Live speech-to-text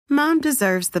Mom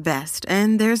deserves the best,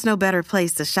 and there's no better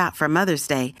place to shop for Mother's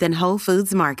Day than Whole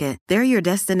Foods Market. They're your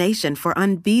destination for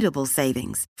unbeatable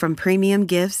savings, from premium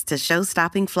gifts to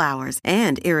show-stopping flowers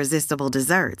and irresistible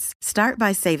desserts. Start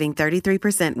by saving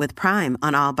 33% with Prime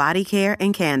on all body care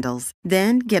and candles.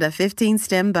 Then get a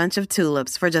 15-stem bunch of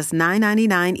tulips for just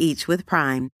 $9.99 each with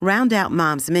Prime. Round out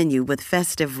Mom's menu with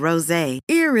festive rosé,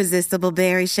 irresistible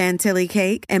berry chantilly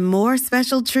cake, and more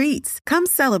special treats. Come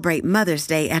celebrate Mother's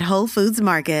Day at Whole Foods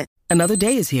Market. Another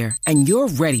day is here, and you're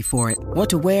ready for it. What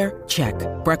to wear? Check.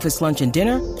 Breakfast, lunch, and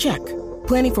dinner? Check.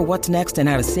 Planning for what's next and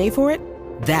how to save for it?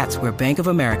 That's where Bank of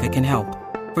America can help.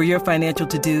 For your financial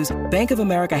to-dos, Bank of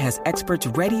America has experts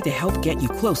ready to help get you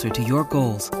closer to your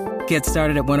goals. Get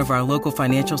started at one of our local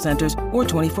financial centers or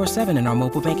 24/7 in our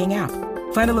mobile banking app.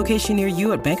 Find a location near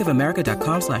you at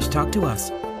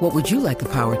bankofamerica.com/talktous. What would you like the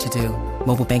power to do?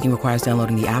 Mobile banking requires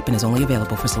downloading the app and is only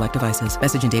available for select devices.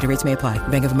 Message and data rates may apply.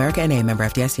 Bank of America NA, member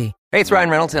FDIC. Hey, it's Ryan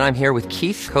Reynolds, and I'm here with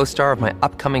Keith, co-star of my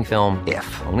upcoming film, If,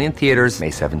 only in theaters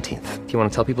May 17th. Do you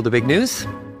want to tell people the big news?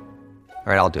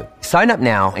 All right, I'll do it. Sign up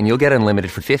now and you'll get unlimited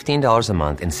for $15 a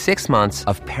month and 6 months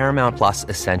of Paramount Plus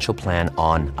Essential Plan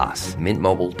on us.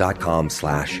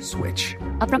 MintMobile.com/switch.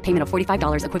 Upfront payment of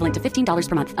 $45 equivalent to $15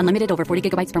 per month. Unlimited over 40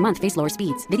 gigabytes per month. Face lower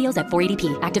speeds. Videos at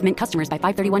 480p. Active Mint customers by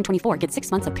 531.24 get 6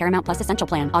 months of Paramount Plus Essential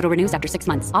Plan. Auto renews after 6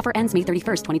 months. Offer ends May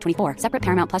 31st, 2024. Separate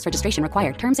Paramount Plus registration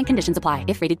required. Terms and conditions apply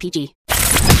if rated PG.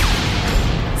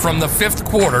 From the Fifth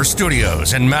Quarter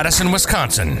Studios in Madison,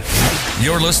 Wisconsin,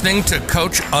 you're listening to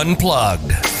Coach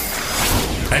Unplugged.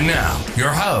 And now, your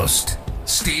host,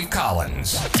 Steve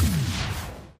Collins.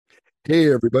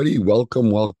 Hey, everybody.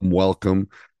 Welcome.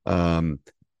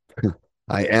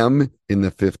 I am in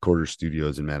the Fifth Quarter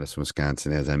Studios in Madison,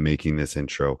 Wisconsin, as I'm making this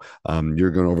intro.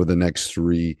 You're going over the next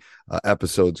 3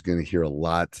 episodes, going to hear a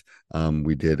lot.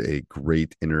 We did a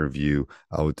great interview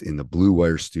out in the Blue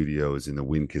Wire Studios in the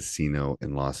Wynn Casino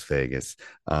in Las Vegas.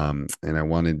 And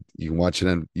you can watch it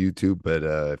on YouTube, but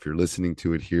if you're listening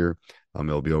to it here,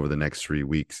 it'll be over the next 3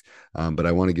 weeks. But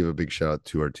I want to give a big shout out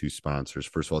to our 2 sponsors.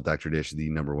 First of all, Dr. Dish, the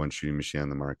 #1 shooting machine on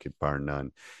the market, bar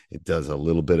none. It does a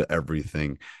little bit of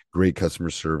everything. Great customer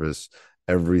service,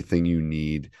 everything you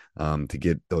need to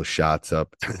get those shots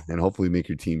up and hopefully make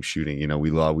your team shooting. You know, we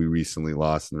recently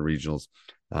lost in the regionals.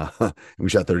 And we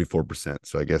shot 34%.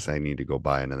 So I guess I need to go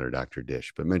buy another Dr.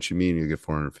 Dish. But mention me and you'll get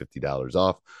 $450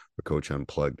 off for Coach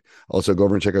Unplugged. Also, go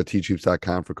over and check out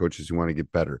teachhoops.com for coaches who want to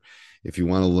get better. If you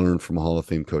want to learn from a Hall of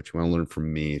Fame coach, you want to learn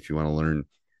from me, if you want to learn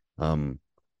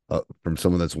from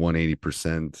someone that's won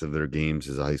 80% of their games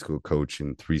as a high school coach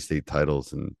and 3 state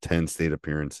titles and 10 state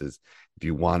appearances, if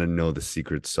you want to know the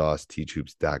secret sauce,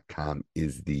 teachhoops.com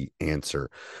is the answer.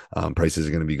 Prices are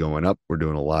going to be going up. We're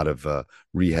doing a lot of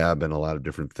rehab and a lot of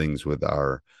different things with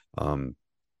our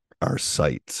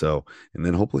site. So, and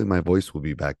then hopefully my voice will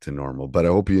be back to normal. But I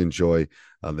hope you enjoy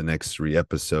the next 3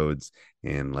 episodes,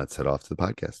 and let's head off to the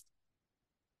podcast.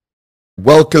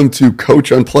 Welcome to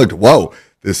Coach Unplugged. Whoa,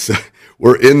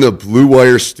 we're in the Blue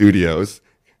Wire Studios.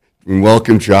 And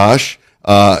welcome, Josh.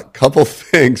 Couple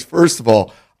things. First of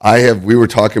all, we were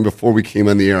talking before we came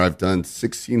on the air. I've done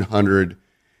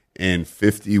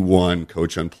 1,651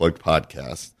 Coach Unplugged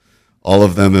podcasts. All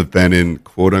of them have been in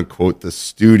quote unquote the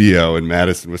studio in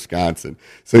Madison, Wisconsin.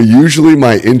 So usually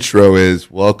my intro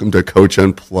is welcome to Coach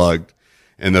Unplugged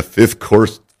and the Fifth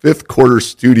Quarter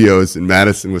Studios in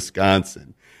Madison,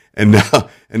 Wisconsin. And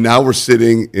now we're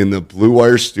sitting in the Blue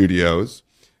Wire Studios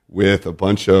with a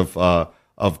bunch of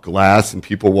glass and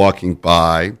people walking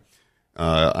by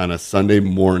on a Sunday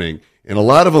morning, and a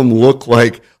lot of them look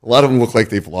like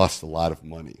they've lost a lot of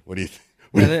money. What do you think?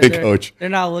 What do you think, Coach? They're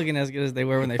not looking as good as they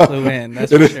were when they flew in.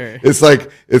 That's for sure. It's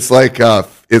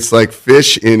like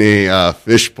fish in a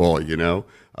fish bowl. You know,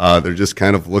 they're just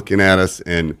kind of looking at us.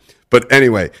 But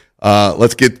anyway,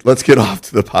 let's get off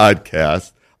to the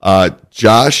podcast.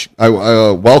 Josh,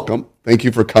 welcome. Thank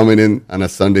you for coming in on a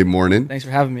Sunday morning. Thanks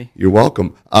for having me. You're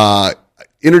welcome.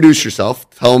 Introduce yourself.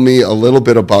 Tell me a little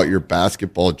bit about your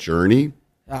basketball journey.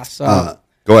 Go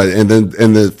ahead, and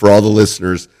then for all the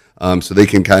listeners, so they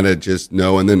can kind of just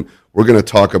know. And then we're going to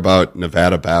talk about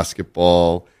Nevada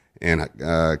basketball and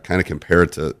kind of compare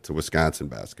it to Wisconsin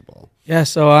basketball. Yeah,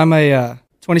 so I'm a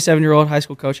 27-year-old high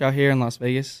school coach out here in Las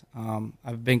Vegas.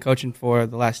 I've been coaching for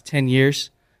the last 10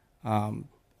 years.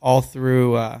 All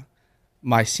through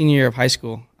my senior year of high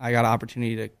school, I got an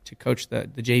opportunity to coach the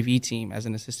JV team as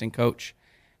an assistant coach.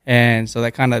 And so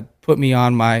that kind of put me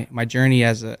on my journey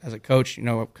as a coach. You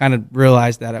know, I kind of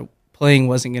realized that playing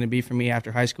wasn't going to be for me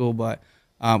after high school, but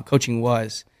coaching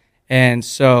was. And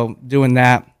so doing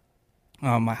that,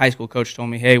 my high school coach told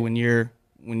me, hey, when you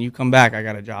come back, I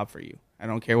got a job for you. I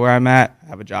don't care where I'm at. I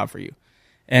have a job for you.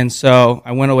 And so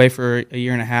I went away for a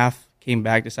year and a half, came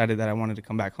back, decided that I wanted to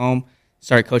come back home,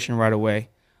 started coaching right away.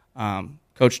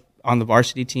 Coached on the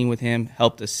varsity team with him,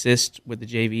 helped assist with the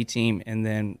JV team, and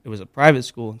then it was a private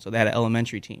school, so they had an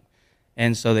elementary team.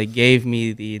 And so they gave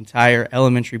me the entire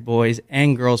elementary boys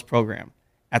and girls program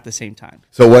at the same time.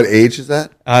 So what age is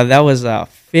that? That was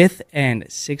 5th and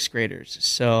 6th graders.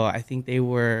 So I think they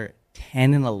were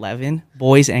 10 and 11,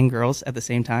 boys and girls at the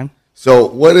same time. So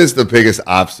what is the biggest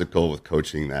obstacle with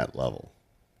coaching that level?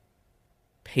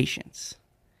 Patience.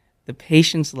 The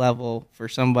patience level for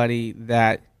somebody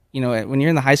that, when you're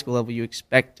in the high school level, you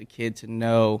expect a kid to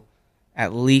know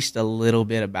at least a little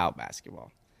bit about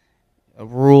basketball. A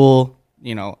rule,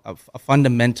 a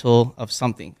fundamental of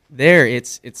something. There,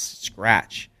 it's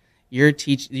scratch.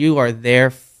 You are their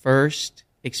first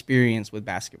experience with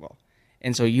basketball.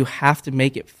 And so you have to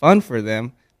make it fun for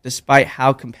them, despite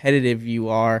how competitive you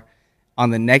are on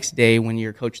the next day when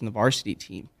you're coaching the varsity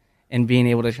team, and being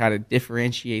able to try to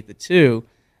differentiate the two.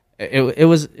 It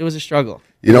was a struggle.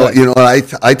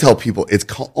 I tell people it's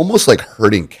almost like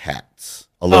herding cats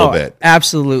a little bit.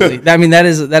 Absolutely. I mean, that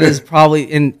is probably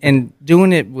in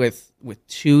doing it with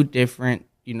two different,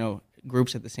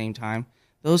 groups at the same time.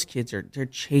 Those kids they're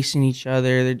chasing each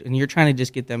other, and you're trying to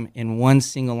just get them in one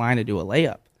single line to do a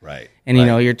layup. Right. And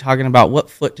you're talking about what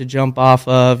foot to jump off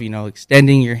of,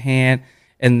 extending your hand,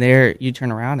 and there you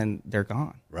turn around and they're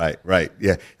gone. Right.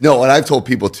 Yeah. No, what I've told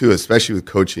people too, especially with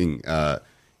coaching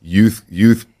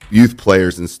youth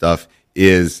players and stuff,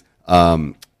 is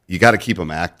you got to keep them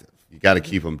active. You got to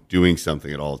keep them doing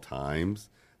something at all times.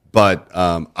 But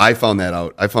I found that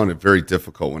out. I found it very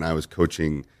difficult when I was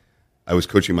coaching. I was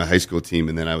coaching my high school team,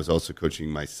 and then I was also coaching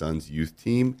my son's youth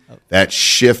team. Oh. That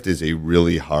shift is a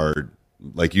really hard,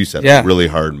 like you said, a really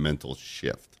hard mental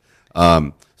shift.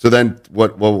 So then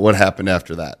what happened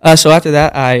after that? So after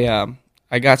that,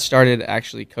 I got started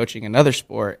actually coaching another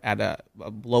sport at a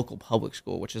local public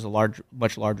school, which is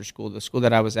much larger school. The school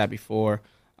that I was at before,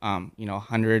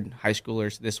 100 high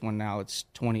schoolers. This one now it's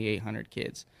 2,800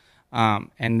 kids.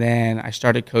 And then I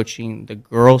started coaching the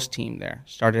girls team there.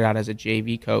 Started out as a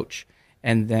JV coach,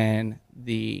 and then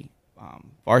the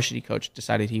varsity coach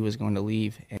decided he was going to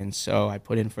leave, and so I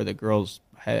put in for the girls'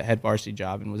 head varsity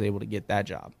job and was able to get that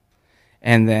job.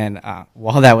 And then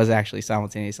while that was actually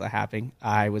simultaneously happening,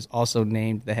 I was also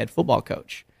named the head football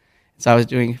coach. So I was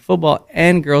doing football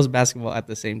and girls basketball at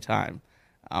the same time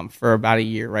for about a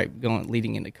year,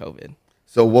 leading into COVID.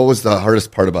 So what was the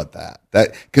hardest part about that?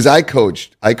 Because I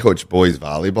coached boys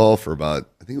volleyball for about,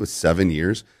 I think it was 7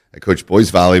 years. I coached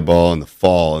boys volleyball in the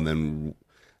fall, and then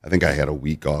I think I had a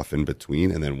week off in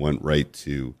between, and then went right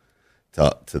to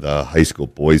the high school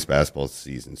boys basketball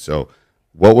season. So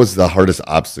what was the hardest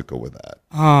obstacle with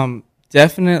that?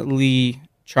 Definitely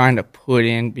trying to put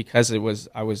in, because I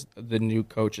was the new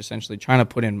coach, essentially trying to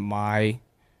put in my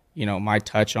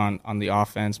touch on the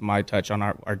offense, my touch on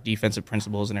our defensive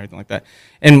principles and everything like that.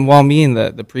 And while me and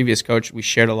the previous coach, we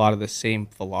shared a lot of the same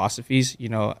philosophies,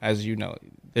 as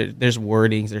there's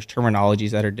wordings, there's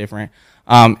terminologies that are different.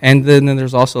 And then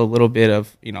there's also a little bit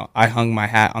of, I hung my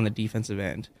hat on the defensive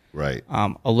end. Right.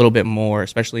 A little bit more,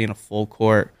 especially in a full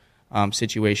court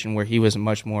situation where he was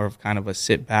much more of kind of a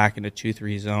sit back in a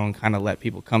 2-3 zone, kind of let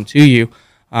people come to you.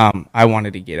 I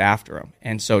wanted to get after him.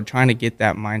 And so trying to get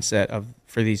that mindset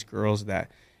for these girls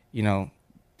that,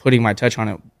 putting my touch on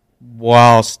it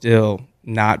while still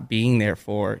not being there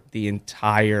for the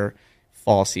entire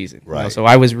fall season. Right. So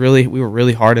we were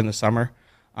really hard in the summer.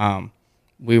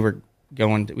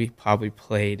 We probably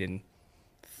played in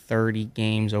 30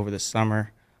 games over the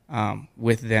summer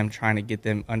with them, trying to get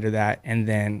them under that. And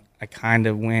then I kind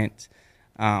of went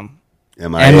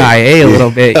MIA a little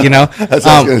bit, That's what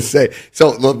I was going to say. So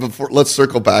let's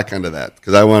circle back onto that,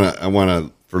 because I want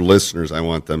to, for listeners, I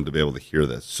want them to be able to hear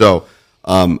this. So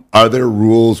are there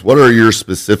rules? What are your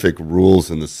specific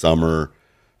rules in the summer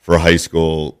for high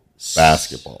school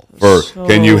basketball?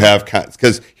 Can you have,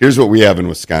 because here's what we have in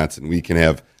Wisconsin. We can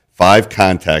have 5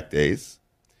 contact days,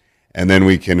 and then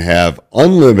we can have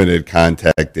unlimited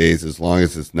contact days as long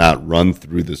as it's not run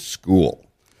through the school.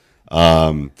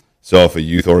 So if a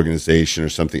youth organization or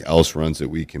something else runs it,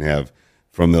 we can have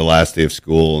from the last day of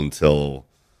school until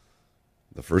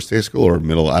the first day of school, or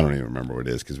middle. I don't even remember what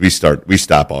it is, because we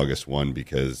stop August 1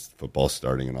 because football's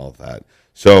starting and all of that.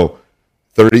 So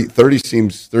 30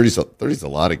 is a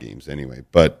lot of games anyway.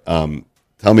 But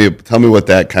tell me what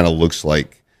that kind of looks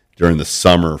like during the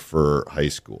summer for high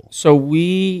school. So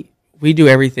we do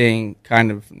everything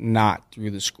kind of not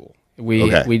through the school.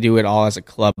 We do it all as a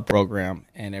club program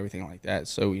and everything like that.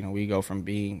 So, we go from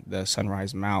being the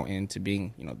Sunrise Mountain to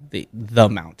being, the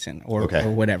mountain or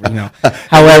whatever,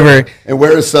 However. And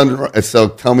where is Sunrise? So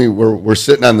tell me, we're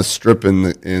sitting on the Strip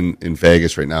in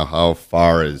Vegas right now. How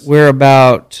far is? We're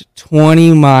about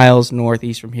 20 miles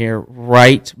northeast from here.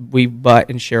 We butt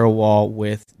and share a wall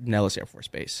with Nellis Air Force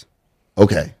Base.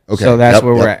 Okay. So that's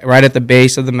where we're at, right at the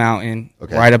base of the mountain,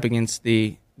 right up against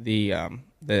the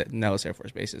Nellis Air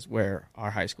Force Base is where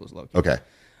our high school is located. Okay.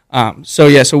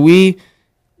 So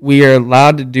we are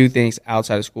allowed to do things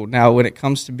outside of school. Now, when it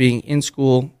comes to being in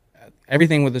school,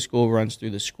 everything with the school runs through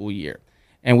the school year,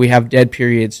 and we have dead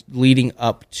periods leading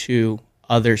up to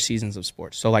other seasons of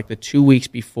sports. So, like the 2 weeks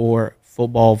before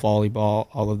football, volleyball,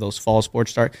 all of those fall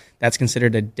sports start, that's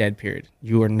considered a dead period.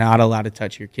 You are not allowed to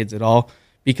touch your kids at all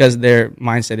because their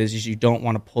mindset is you don't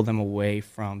want to pull them away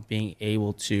from being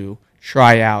able to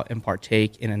try out and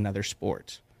partake in another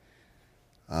sport.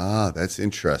 Ah, that's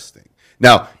interesting.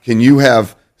 Now, can you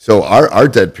have, so our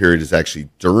dead period is actually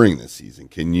during the season.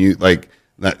 Can you,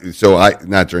 not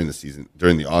during the season,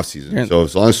 during the off season. So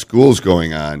as long as school's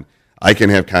going on, I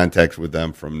can have contact with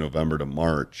them from November to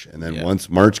March. And then once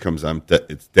March comes on,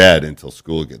 it's dead until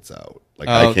school gets out.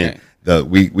 I can't,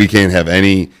 we can't have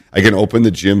any, I can open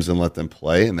the gyms and let them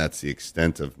play, and that's the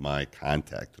extent of my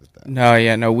contact with them.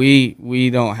 No, we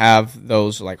don't have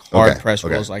those hard press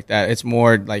rules like that. It's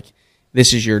more like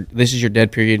this is your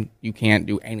dead period. You can't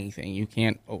do anything.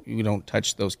 You don't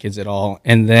touch those kids at all.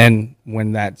 And then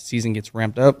when that season gets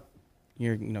ramped up,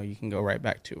 you can go right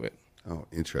back to it. Oh,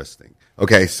 interesting.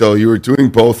 Okay, so you were doing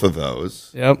both of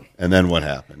those. Yep. And then what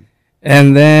happened?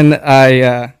 And then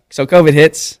so COVID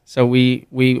hits. So we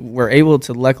were able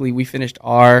to, luckily, we finished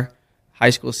our high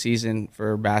school season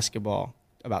for basketball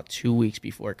about 2 weeks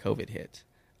before COVID hit,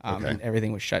 and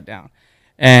everything was shut down.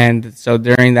 And so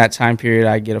during that time period,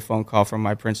 I get a phone call from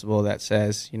my principal that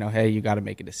says, hey, you got to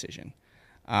make a decision.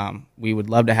 We would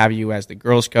love to have you as the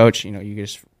girls coach. You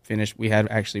just finished. We had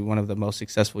actually one of the most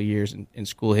successful years in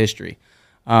school history.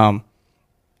 And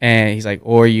he's like,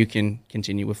 or you can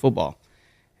continue with football.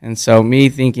 And so me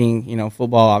thinking,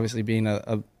 football obviously being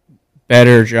a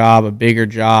better job, a bigger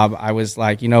job, I was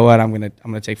like, you know what, I'm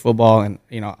gonna take football, and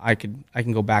I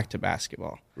can go back to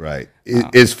basketball. Right.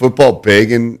 Is football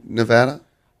big in Nevada?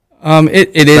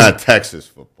 It is not Texas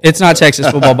football. It's not Texas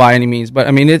football by any means, but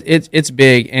I mean it's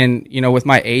big, and with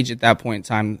my age at that point in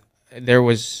time,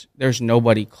 there's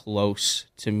nobody close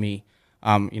to me.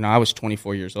 I was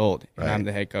 24 years old, and I'm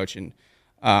the head coach, and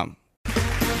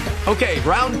Okay,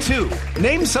 round two.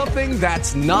 Name something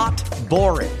that's not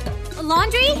boring. A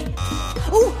laundry?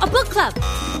 Ooh, a book club.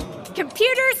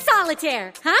 Computer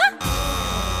solitaire, huh?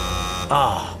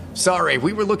 Ah, sorry,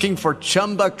 we were looking for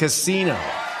Chumba Casino.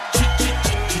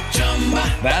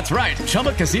 That's right,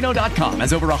 ChumbaCasino.com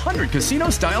has over 100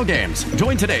 casino-style games.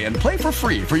 Join today and play for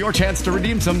free for your chance to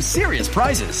redeem some serious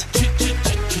prizes.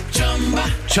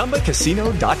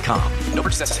 ChumbaCasino.com. No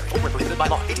purchase necessary. Void where prohibited by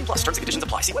law. 18+ terms and conditions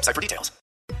apply. See website for details.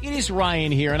 It is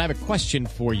Ryan here, and I have a question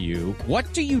for you.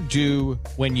 What do you do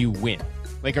when you win?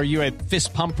 Are you a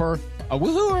fist pumper, a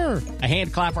woo-hooer, a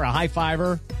hand clapper, a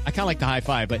high-fiver? I kind of like the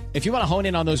high-five, but if you want to hone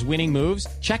in on those winning moves,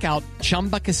 check out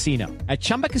Chumba Casino. At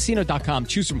ChumbaCasino.com,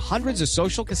 choose from hundreds of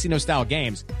social casino-style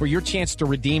games for your chance to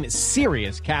redeem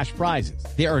serious cash prizes.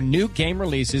 There are new game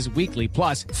releases weekly,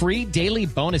 plus free daily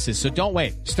bonuses, so don't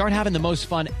wait. Start having the most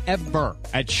fun ever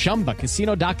at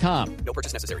ChumbaCasino.com. No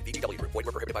purchase necessary. VGW. Void where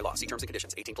prohibited by law. See terms and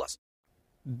conditions. 18+.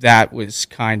 That was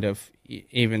kind of,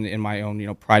 even in my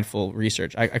own, prideful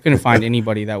research, I couldn't find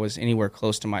anybody that was anywhere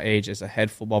close to my age as a head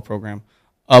football program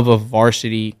of a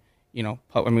varsity,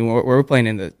 we're playing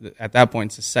in at that point,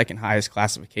 it's the second highest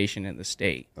classification in the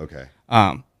state. Okay.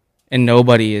 And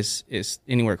nobody is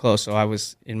anywhere close. So I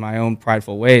was, in my own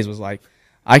prideful ways, was like,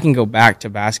 I can go back to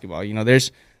basketball.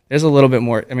 There's a little bit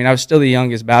more. I mean, I was still the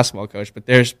youngest basketball coach, but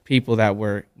there's people that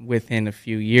were within a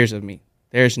few years of me.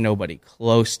 There's nobody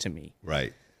close to me.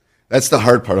 Right. That's the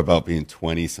hard part about being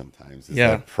 20 sometimes, is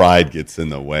that pride gets in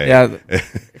the way. Yeah,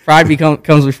 pride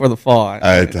comes before the fall.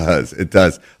 It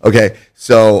does. Okay,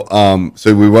 so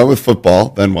we went with football,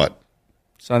 then what?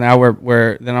 So now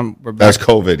we're back. That's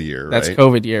COVID year, right? That's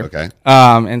COVID year. Okay.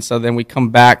 And so then we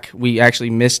come back. We actually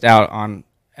missed out on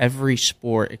every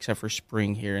sport except for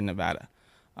spring here in Nevada.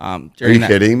 Are you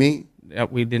kidding me?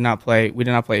 We did not play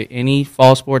any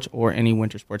fall sports or any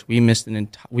winter sports. We missed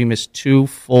we missed 2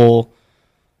 full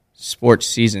sports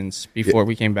seasons before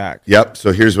we came back. Yep.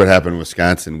 So here's what happened in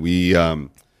Wisconsin. COVID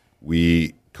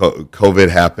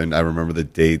happened. I remember the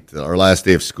date. Our last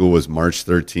day of school was March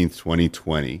 13th,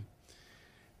 2020.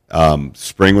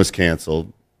 Spring was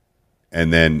canceled.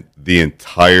 and then the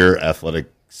entire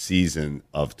athletic season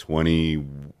of 20,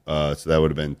 so that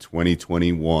would have been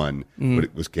 2021. But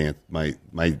it was my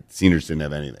seniors didn't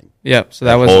have anything. Yep. So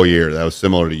that was whole year. That was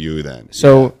similar to you then.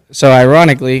 So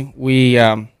ironically, we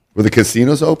were the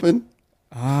casinos open?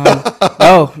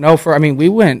 No. We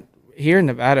went here in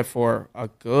Nevada for a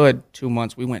good 2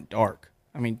 months. We went dark.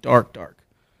 Dark.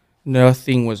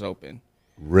 Nothing was open.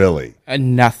 Really?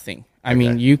 Nothing.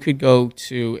 You could go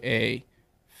to a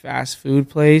fast food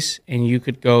place and you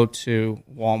could go to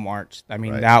Walmart.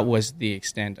 That was the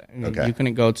extent. You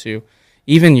couldn't go to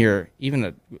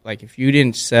if you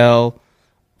didn't sell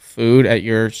food at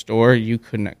your store, you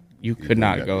could not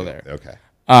go there. Okay.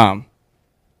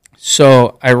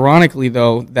 So ironically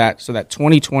though, that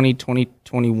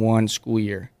 2020-2021 school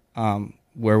year,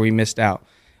 where we missed out,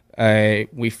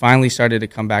 we finally started to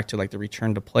come back to like the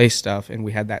return to play stuff, and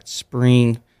we had that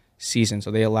spring season. So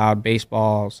they allowed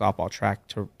baseball, softball, track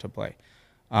to play.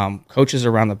 Coaches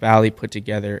around the valley put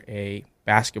together a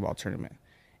basketball tournament,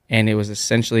 and it was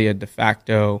essentially a de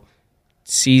facto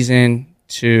season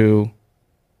to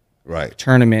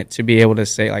tournament to be able to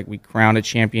say like we crowned a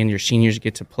champion, your seniors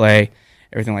get to play,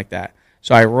 everything like that.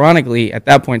 So ironically, at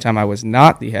that point in time, I was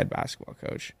not the head basketball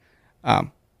coach,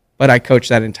 but I coached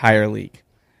that entire league.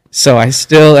 So I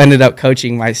still ended up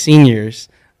coaching my seniors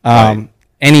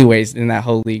anyways in that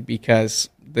whole league, because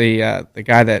the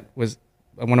guy that was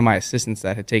one of my assistants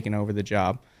that had taken over the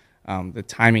job, the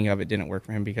timing of it didn't work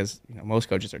for him because most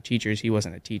coaches are teachers. He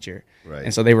wasn't a teacher. Right.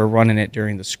 And so they were running it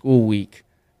during the school week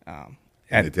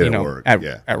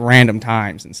at random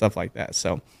times and stuff like that.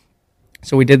 So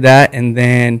we did that, and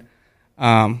then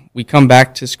we come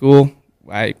back to school.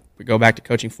 We go back to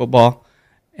coaching football,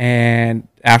 and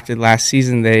after the last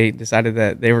season, they decided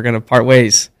that they were going to part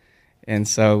ways, and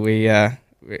so we're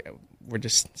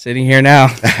just sitting here now.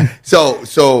 So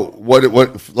what?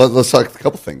 Let's talk a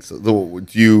couple things. So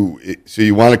you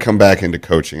want to come back into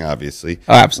coaching, obviously?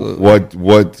 Oh, absolutely.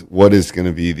 What is going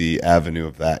to be the avenue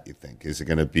of that? You think is it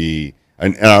going to be?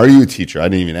 And are you a teacher? I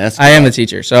didn't even ask you. I am a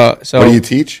teacher. So what do you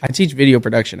teach? I teach video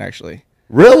production, actually.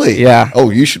 Really? Yeah. Oh,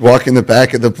 you should walk in the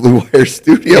back of the Blue Wire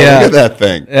studio. Yeah. Look at that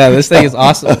thing. Yeah, this thing is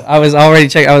awesome. I was already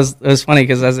checking. It was funny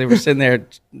because as they were sitting there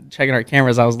checking our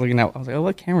cameras, I was looking at. I was like, oh,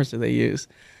 what cameras do they use?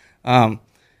 So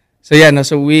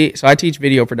I teach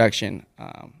video production,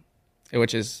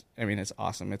 which is, it's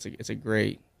awesome. It's a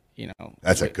great,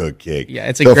 That's a good gig. Yeah,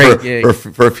 it's a great gig.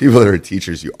 For people that are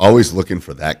teachers, you're always looking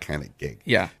for that kind of gig.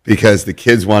 Yeah. Because the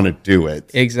kids want to do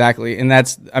it. Exactly. And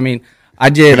that's, I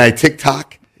did. Can I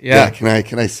TikTok? Yeah.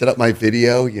 Can I set up my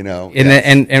video?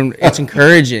 And it's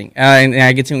encouraging. And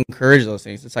I get to encourage those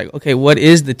things. It's like, okay, what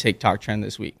is the TikTok trend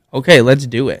this week? Okay, let's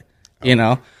do it. We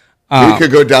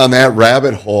could go down that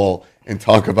rabbit hole and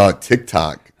talk about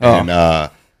TikTok.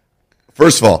 And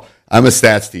first of all, I'm a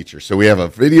stats teacher, so we have a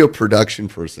video production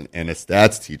person and a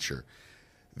stats teacher.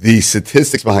 The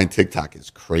statistics behind TikTok is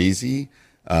crazy.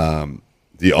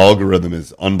 The algorithm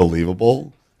is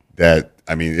unbelievable. It's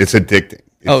addicting.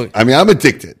 I'm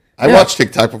addicted. I watch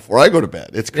TikTok before I go to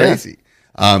bed. It's crazy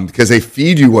because they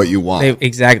feed you what you want.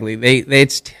 Exactly.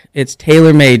 It's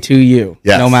tailor made to you,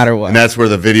 no matter what. And that's where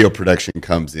the video production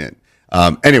comes in.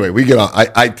 Anyway, we get off.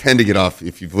 I tend to get off.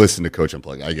 If you've listened to Coach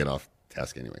Unplugged, I get off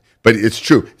task anyway. But it's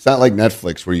true. It's not like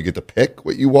Netflix where you get to pick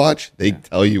what you watch. They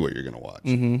tell you what you're going to watch.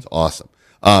 Mm-hmm. It's awesome.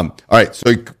 All right.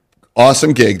 So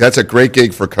awesome gig. That's a great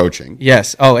gig for coaching.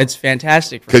 Yes. Oh, it's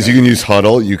fantastic. Because you can use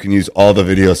Huddle. You can use all the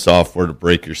video software to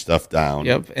break your stuff down.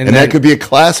 Yep. And that could be a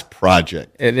class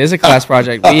project. It is a class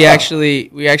project. We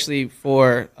actually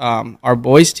for our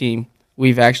boys team,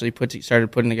 we've actually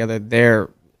started putting together their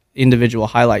individual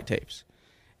highlight tapes.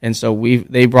 And so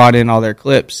they brought in all their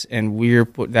clips, and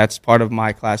that's part of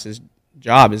my class's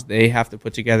job is they have to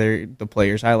put together the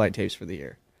players' highlight tapes for the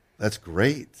year. That's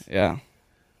great. Yeah.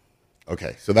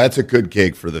 Okay, so that's a good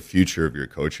gig for the future of your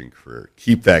coaching career.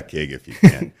 Keep that gig if you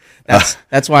can.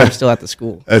 That's why I'm still at the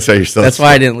school. That's why you're still. That's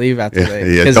why I didn't leave after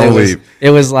today. Yeah, don't leave. It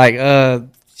was like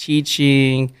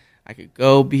teaching. I could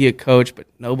go be a coach, but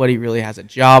nobody really has a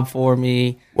job for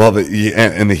me. Well,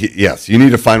 yes, you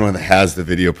need to find one that has the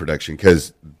video production,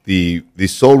 because the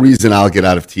sole reason I'll get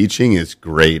out of teaching is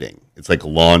grading. It's like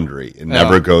laundry; it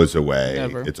never goes away.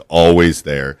 Never. It's always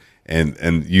there,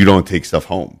 and you don't take stuff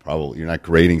home. Probably you're not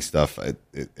grading stuff at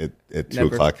 2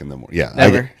 o'clock in the morning. Yeah,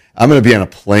 never. I'm going to be on a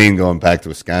plane going back to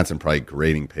Wisconsin, probably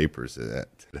grading papers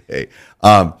today.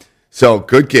 So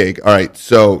good gig. All right,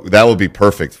 so that will be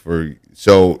perfect for.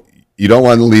 So you don't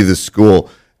want to leave the school.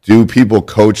 Do people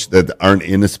coach that aren't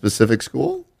in a specific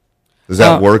school? Does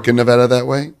that work in Nevada that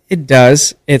way? It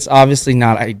does. It's obviously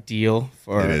not ideal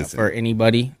for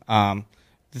anybody.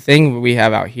 the thing we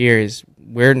have out here is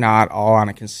we're not all on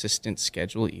a consistent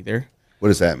schedule either. What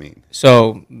does that mean?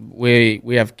 So we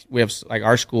have like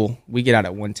our school, we get out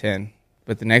at 1:10,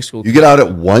 but the next school you get out at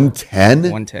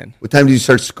 1:10. 1:10. What time do you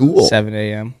start school? 7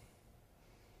 a.m.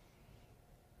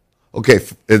 Okay,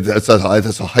 that's a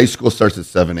high school starts at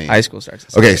 7 a.m. High school starts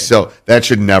at 7 Okay, a.m. so that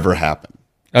should never happen.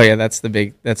 Oh yeah, that's the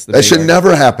big. That should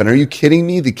never happen. Are you kidding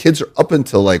me? The kids are up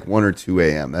until like 1 or 2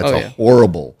 a.m. That's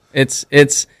horrible. It's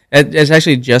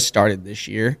actually just started this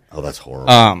year. Oh, that's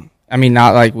horrible. I mean,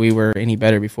 not like we were any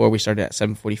better before. We started at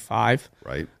 7:45.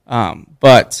 Right.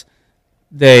 But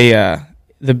we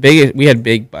had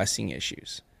big busing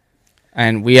issues,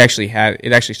 and it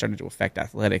actually started to affect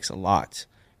athletics a lot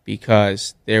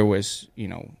because there was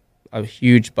a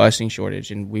huge busing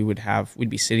shortage, and we'd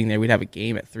be sitting there. We'd have a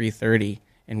game at 3:30,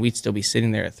 and we'd still be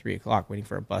sitting there at 3:00 waiting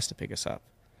for a bus to pick us up.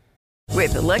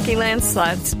 With the Lucky Land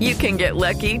Slots, you can get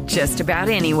lucky just about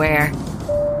anywhere.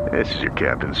 This is your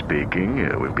captain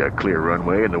speaking. We've got clear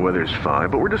runway and the weather's fine,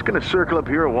 but we're just going to circle up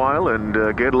here a while and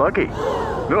get lucky.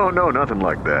 No, nothing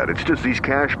like that. It's just these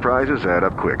cash prizes add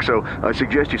up quick. So I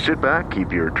suggest you sit back,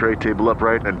 keep your tray table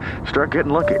upright, and start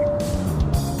getting lucky.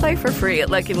 Play for free at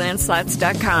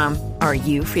LuckyLandSlots.com. Are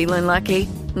you feeling lucky?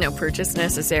 No purchase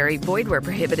necessary. Void where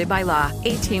prohibited by law.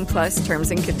 18+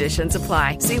 terms and conditions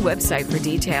apply. See website for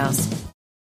details.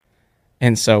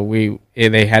 And so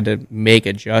they had to make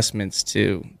adjustments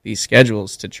to these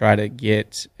schedules to try to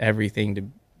get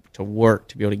everything to work,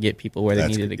 to be able to get people where they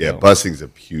needed to go. Yeah, busing's a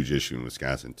huge issue in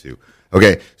Wisconsin too.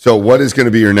 Okay, so what is going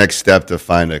to be your next step to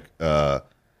find a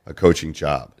coaching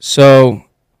job? So,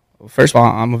 first of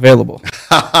all, I'm available.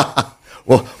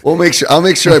 Well, I'll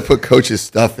make sure I put Coach's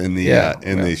stuff in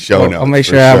the show notes. I'll make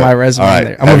sure I have my resume in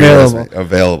there. I'm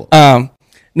available.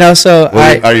 No, so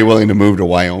are you willing to move to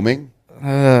Wyoming?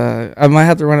 I might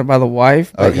have to run it by the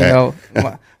wife, but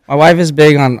my wife is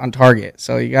big on Target,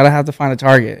 so you gotta have to find a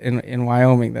Target in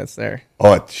Wyoming that's there.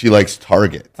 Oh, she likes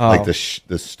Target, like the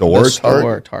store. The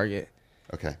store Target.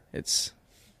 Okay, that's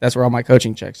where all my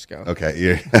coaching checks go.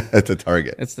 Okay, it's a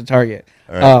Target. It's the Target.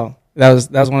 All right. That was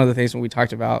one of the things when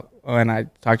I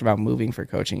talked about moving for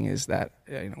coaching is that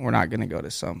we're not going to go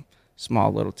to some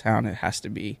small little town. It has to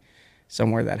be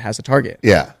somewhere that has a Target.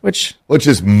 Yeah, which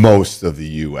is most of the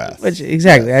U.S.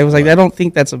 Exactly. Yes. I was like, I don't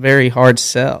think that's a very hard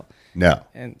sell. No.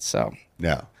 And so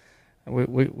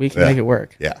we can make it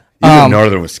work. Yeah. Even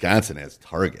northern Wisconsin has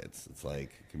Targets. It's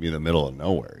like it can be in the middle of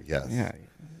nowhere. Yes. Yeah.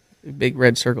 The big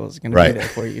red circle is going to be there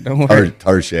for you. Don't worry.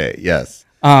 Target. Yes.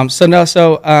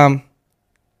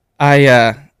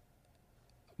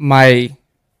 My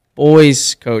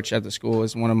boys coach at the school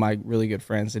is one of my really good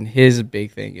friends, and his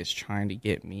big thing is trying to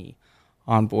get me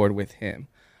on board with him.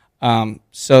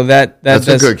 So that's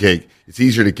a good cake. It's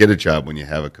easier to get a job when you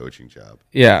have a coaching job.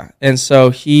 Yeah, and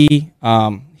so he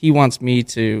wants me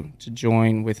to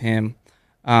join with him.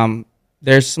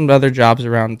 There's some other jobs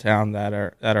around town that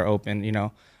are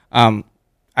open.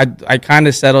 I kind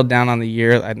of settled down on the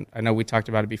year. I know we talked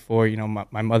about it before.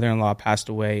 My mother-in-law passed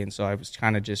away, and so I was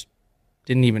kind of just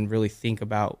didn't even really think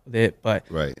about it. But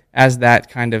as that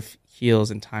kind of heals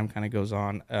and time kind of goes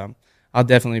on, I'll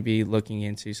definitely be looking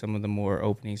into some of the more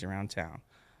openings around town.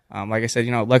 Like I said,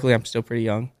 luckily I'm still pretty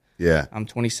young. Yeah, I'm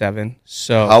 27.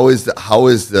 So how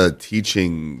is the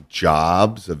teaching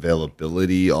jobs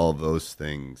availability, all those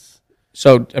things?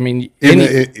 So I mean, I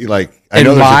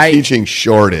know there's a teaching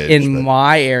shortage in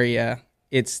my area.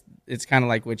 It's kind of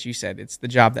like what you said. It's the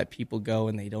job that people go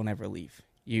and they don't ever leave.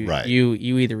 You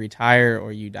either retire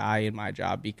or you die in my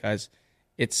job because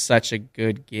it's such a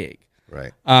good gig.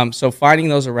 Right. So finding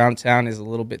those around town is a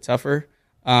little bit tougher.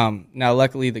 Now,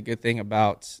 luckily, the good thing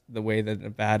about the way that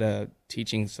Nevada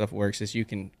teaching stuff works is you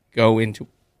can go into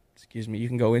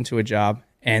a job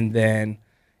and then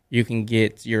you can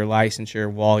get your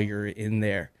licensure while you're in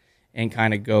there and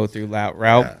kind of go through that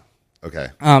route. Yeah.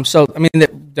 Okay. So, I mean,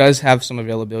 it does have some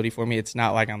availability for me. It's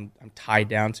not like I'm tied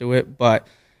down to it, but,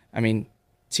 I mean,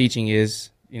 teaching is,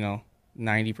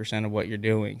 90% of what you're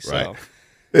doing. So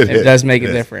it does make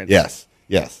a difference. Yes.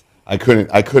 I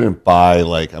couldn't buy,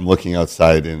 like, I'm looking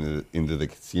outside into the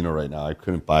casino right now. I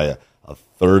couldn't buy a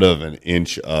third of an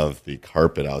inch of the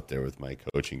carpet out there with my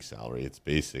coaching salary. It's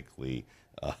basically...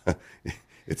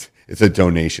 It's a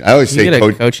donation. I always say get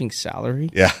a coaching salary.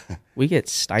 Yeah, we get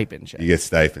stipend checks. You get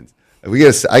stipends.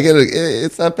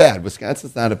 It's not bad.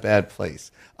 Wisconsin's not a bad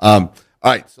place. All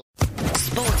right.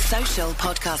 Sports Social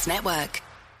Podcast Network.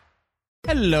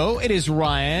 Hello, it is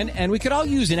Ryan, and we could all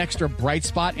use an extra bright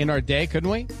spot in our day, couldn't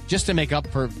we? Just to make up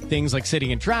for things like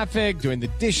sitting in traffic, doing the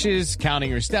dishes, counting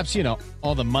your steps, you know,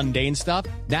 all the mundane stuff.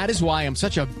 That is why I'm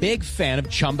such a big fan of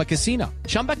Chumba Casino.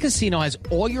 Chumba Casino has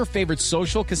all your favorite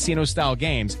social casino-style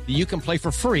games that you can play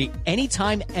for free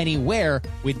anytime, anywhere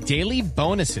with daily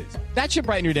bonuses. That should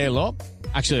brighten your day a little.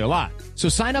 Actually, a lot. So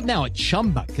sign up now at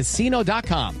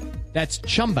ChumbaCasino.com. That's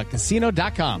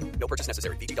ChumbaCasino.com. No purchase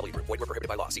necessary. VGW Group. Void where prohibited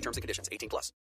by law. See terms and conditions. 18+.